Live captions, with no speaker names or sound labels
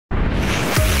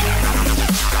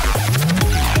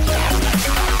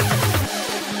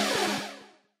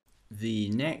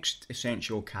next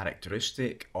essential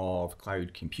characteristic of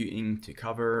cloud computing to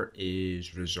cover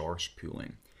is resource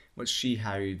pooling. Let's see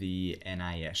how the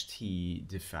NIST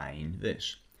define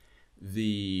this.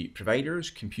 The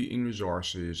provider's computing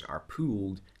resources are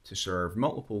pooled to serve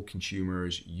multiple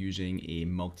consumers using a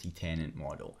multi-tenant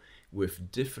model,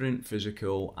 with different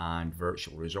physical and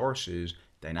virtual resources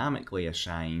dynamically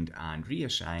assigned and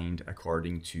reassigned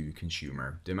according to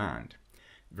consumer demand.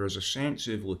 There's a sense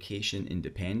of location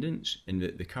independence in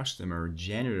that the customer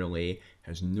generally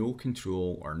has no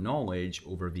control or knowledge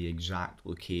over the exact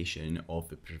location of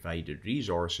the provided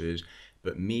resources,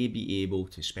 but may be able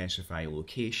to specify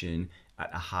location at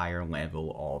a higher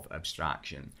level of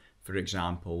abstraction. For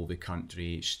example, the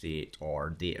country, state, or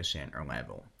data center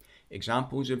level.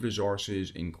 Examples of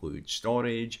resources include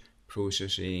storage,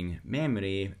 processing,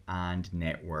 memory, and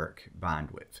network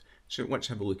bandwidth. So let's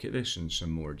have a look at this in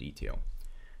some more detail.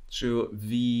 So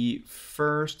the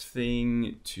first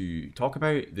thing to talk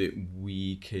about that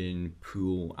we can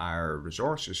pool our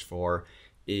resources for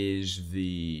is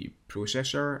the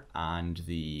processor and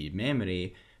the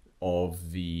memory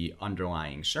of the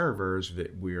underlying servers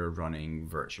that we're running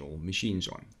virtual machines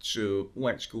on. So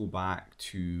let's go back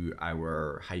to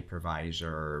our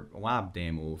hypervisor lab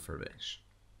demo for this.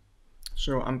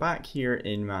 So I'm back here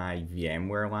in my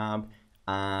VMware lab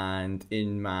and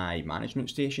in my management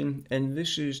station, and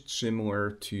this is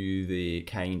similar to the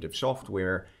kind of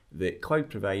software that cloud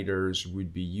providers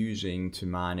would be using to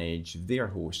manage their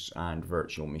hosts and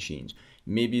virtual machines.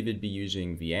 Maybe they'd be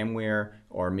using VMware,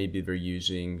 or maybe they're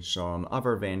using some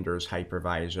other vendor's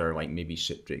hypervisor, like maybe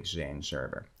Citrix Xen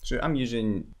Server. So I'm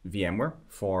using VMware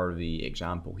for the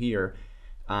example here,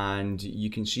 and you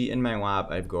can see in my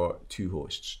lab I've got two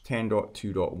hosts,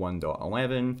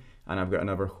 10.2.1.11, and I've got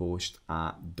another host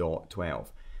at .12.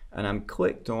 And I'm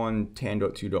clicked on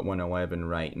 10.2.1.11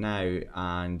 right now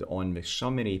and on the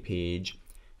summary page,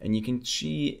 and you can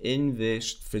see in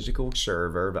this physical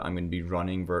server that I'm going to be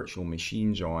running virtual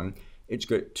machines on, it's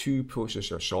got two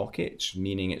processor sockets,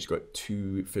 meaning it's got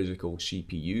two physical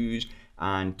CPUs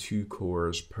and 2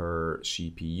 cores per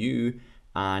CPU.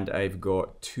 And I've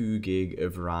got 2 gig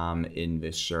of RAM in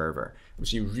this server.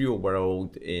 Obviously, real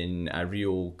world, in a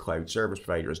real cloud service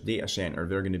provider's data center,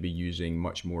 they're going to be using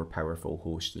much more powerful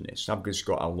hosts than this. I've just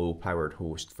got a low powered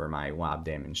host for my lab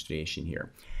demonstration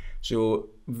here. So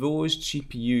those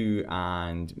CPU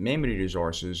and memory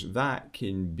resources, that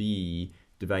can be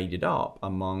divided up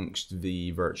amongst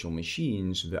the virtual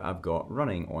machines that I've got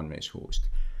running on this host.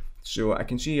 So I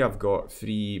can see I've got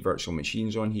 3 virtual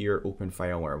machines on here,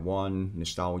 OpenFiler 1,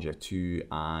 Nostalgia 2,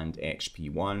 and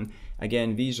XP1.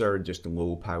 Again, these are just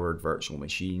low-powered virtual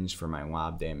machines for my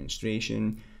lab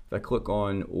demonstration. If I click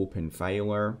on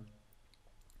OpenFiler,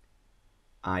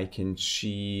 I can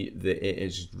see that it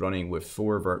is running with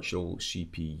 4 virtual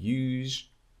CPUs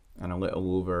and a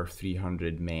little over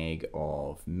 300 meg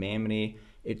of memory.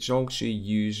 It's also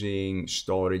using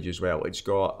storage as well. It's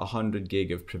got 100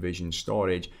 gig of provisioned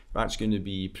storage. That's going to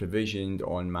be provisioned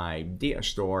on my data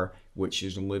store, which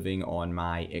is living on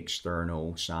my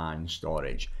external SAN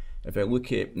storage. If I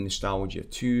look at Nostalgia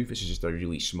 2, this is just a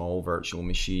really small virtual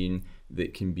machine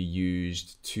that can be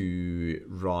used to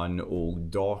run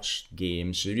old DOS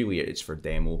games. So really it's for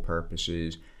demo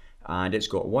purposes. And it's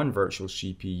got 1 virtual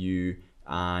CPU,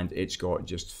 and it's got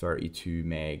just 32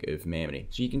 meg of memory.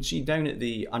 So you can see down at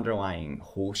the underlying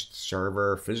host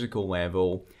server physical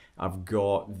level, I've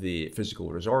got the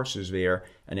physical resources there,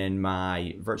 and then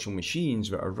my virtual machines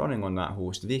that are running on that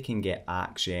host, they can get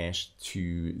access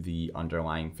to the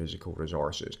underlying physical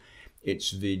resources.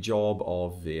 It's the job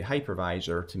of the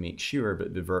hypervisor to make sure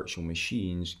that the virtual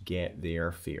machines get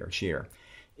their fair share.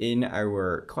 In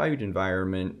our cloud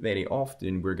environment, very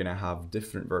often we're going to have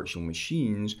different virtual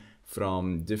machines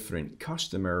from different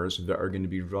customers that are going to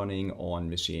be running on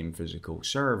the same physical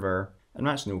server, and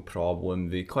that's no problem.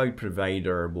 The cloud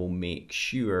provider will make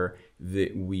sure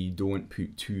that we don't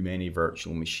put too many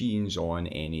virtual machines on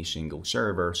any single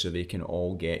server so they can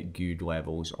all get good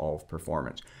levels of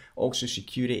performance. Also,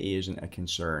 security isn't a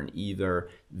concern either.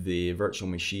 The virtual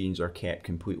machines are kept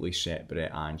completely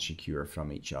separate and secure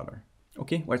from each other.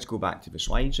 Okay, let's go back to the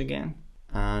slides again.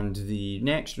 And the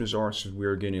next resource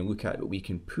we're going to look at that we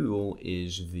can pool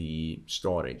is the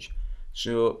storage.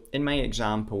 So in my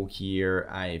example here,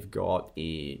 I've got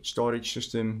a storage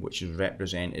system which is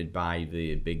represented by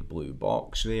the big blue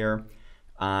box there,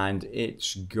 and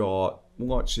it's got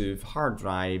lots of hard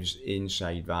drives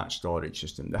inside that storage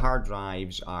system. The hard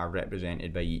drives are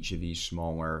represented by each of these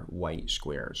smaller white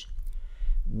squares.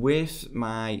 With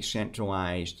my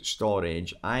centralized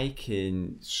storage, I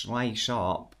can slice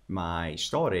up my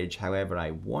storage however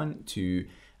I want to,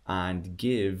 and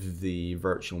give the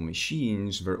virtual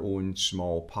machines their own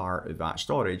small part of that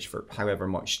storage for however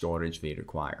much storage they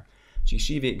require. So you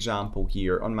see the example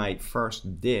here. On my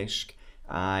first disk,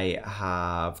 I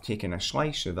have taken a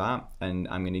slice of that, and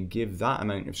I'm going to give that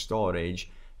amount of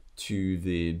storage to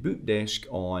the boot disk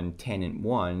on tenant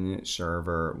 1,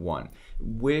 server 1.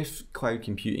 With cloud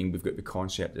computing, we've got the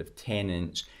concept of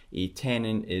tenants. A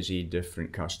tenant is a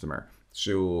different customer.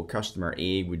 So customer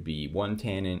A would be one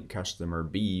tenant, customer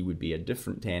B would be a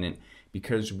different tenant.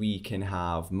 Because we can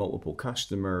have multiple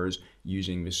customers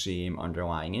using the same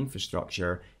underlying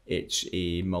infrastructure, it's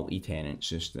a multi-tenant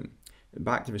system.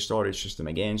 Back to the storage system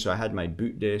again. So I had my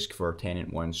boot disk for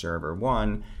tenant 1, server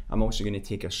 1. I'm also going to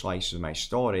take a slice of my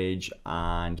storage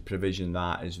and provision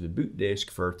that as the boot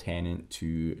disk for tenant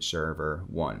 2, server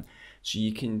 1. So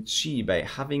you can see by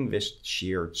having this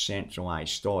shared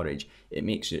centralized storage, it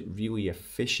makes it really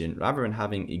efficient. Rather than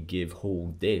having to give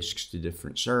whole disks to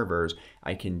different servers,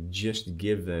 I can just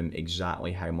give them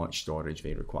exactly how much storage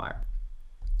they require.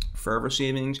 Further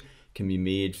savings can be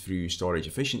made through storage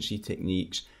efficiency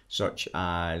techniques such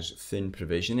as thin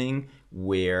provisioning,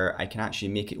 where I can actually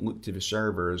make it look to the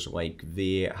servers like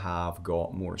they have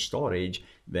got more storage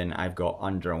than I've got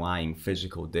underlying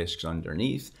physical disks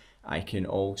underneath. I can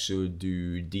also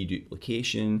do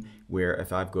deduplication, where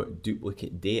if I've got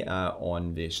duplicate data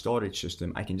on the storage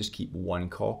system, I can just keep one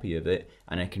copy of it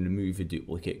and I can remove the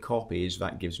duplicate copies.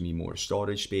 That gives me more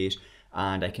storage space.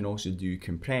 And I can also do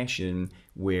compression,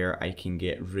 where I can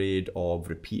get rid of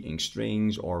repeating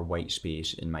strings or white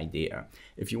space in my data.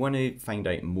 If you want to find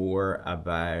out more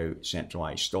about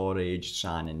centralized storage,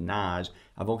 SAN and NAS,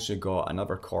 I've also got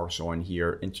another course on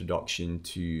here, Introduction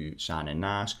to SAN and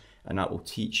NAS, and that will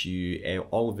teach you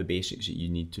all of the basics that you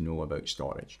need to know about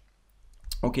storage.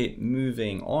 Okay,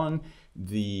 moving on,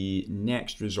 the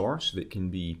next resource that can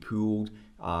be pooled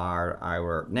are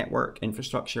our network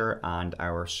infrastructure and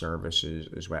our services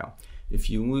as well. If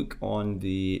you look on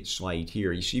the slide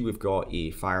here, you see we've got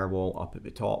a firewall up at the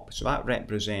top. So that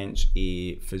represents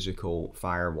a physical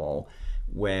firewall.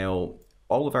 Well,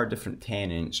 all of our different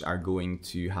tenants are going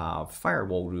to have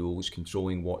firewall rules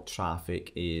controlling what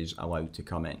traffic is allowed to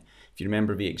come in. If you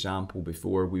remember the example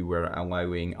before, we were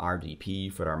allowing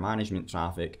RDP for our management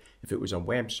traffic. If it was a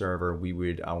web server, we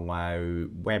would allow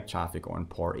web traffic on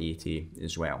port 80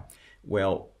 as well.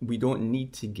 Well, we don't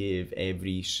need to give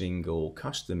every single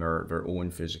customer their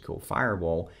own physical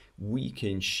firewall. We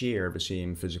can share the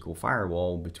same physical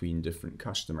firewall between different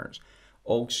customers.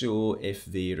 Also, if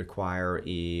they require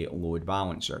a load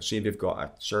balancer, say they've got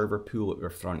a server pool at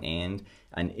their front end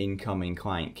and incoming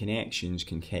client connections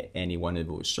can hit any one of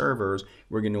those servers,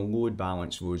 we're going to load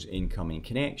balance those incoming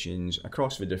connections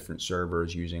across the different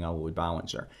servers using a load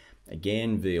balancer.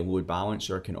 Again, the load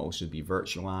balancer can also be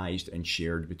virtualized and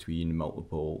shared between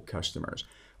multiple customers.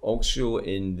 Also,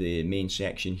 in the main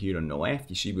section here on the left,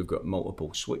 you see we've got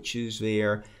multiple switches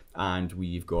there, and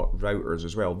we've got routers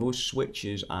as well. Those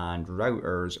switches and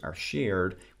routers are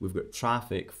shared. We've got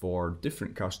traffic for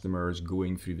different customers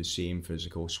going through the same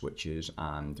physical switches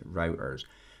and routers.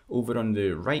 Over on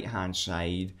the right hand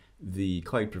side, the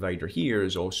cloud provider here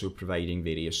is also providing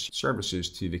various services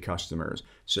to the customers,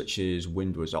 such as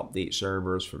Windows Update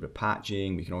servers for the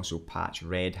patching. We can also patch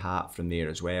Red Hat from there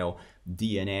as well,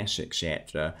 DNS,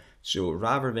 etc. So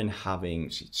rather than having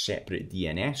separate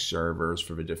DNS servers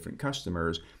for the different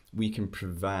customers, we can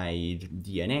provide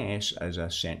DNS as a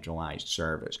centralized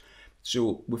service.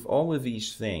 So with all of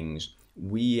these things,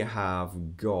 we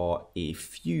have got a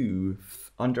few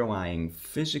underlying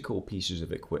physical pieces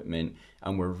of equipment,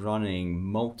 and we're running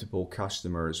multiple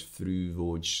customers through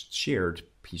those shared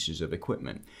pieces of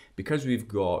equipment. Because we've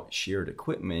got shared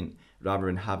equipment, rather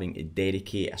than having to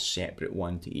dedicate a separate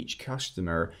one to each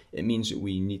customer, it means that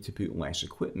we need to put less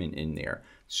equipment in there.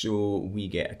 So we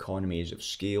get economies of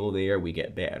scale there, we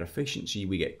get better efficiency,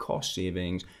 we get cost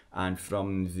savings, and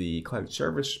from the cloud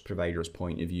service provider's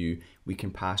point of view, we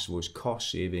can pass those cost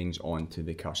savings on to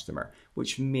the customer,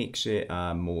 which makes it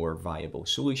a more viable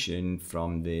solution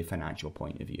from the financial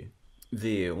point of view.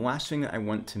 The last thing that I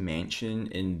want to mention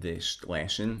in this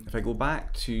lesson, if I go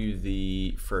back to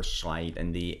the first slide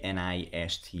and the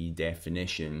NIST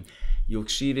definition, you'll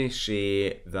see they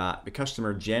say that the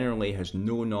customer generally has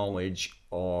no knowledge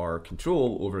or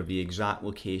control over the exact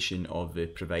location of the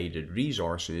provided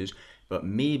resources, but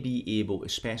may be able to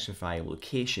specify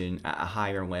location at a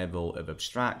higher level of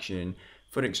abstraction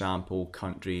For example,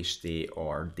 country, state,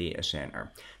 or data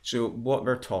center. So what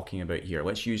we're talking about here,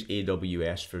 let's use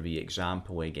AWS for the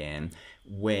example again.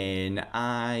 When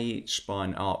I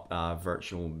spun up a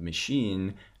virtual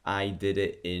machine, I did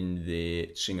it in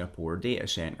the Singapore data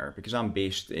center because I'm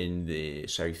based in the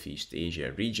Southeast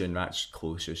Asia region, that's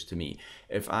closest to me.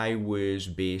 If I was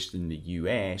based in the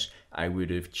US, I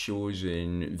would have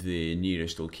chosen the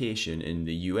nearest location in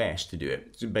the US to do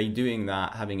it. So by doing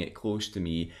that, having it close to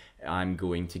me, I'm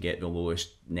going to get the lowest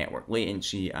network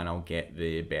latency and I'll get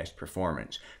the best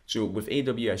performance. So with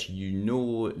AWS, you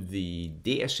know the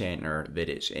data center that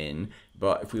it's in,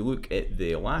 but if we look at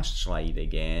the last slide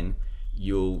again,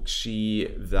 you'll see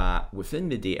that within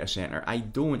the data center, I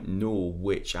don't know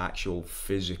which actual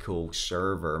physical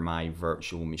server my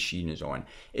virtual machine is on.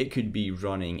 It could be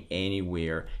running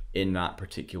anywhere in that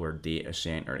particular data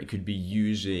center. It could be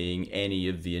using any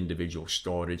of the individual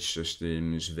storage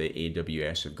systems that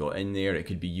AWS have got in there. It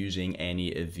could be using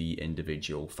any of the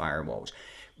individual firewalls.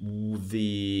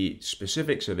 The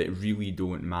specifics of it really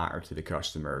don't matter to the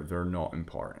customer. They're not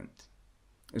important.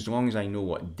 As long as I know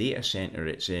what data center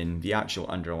it's in, the actual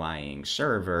underlying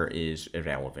server is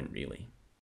irrelevant, really.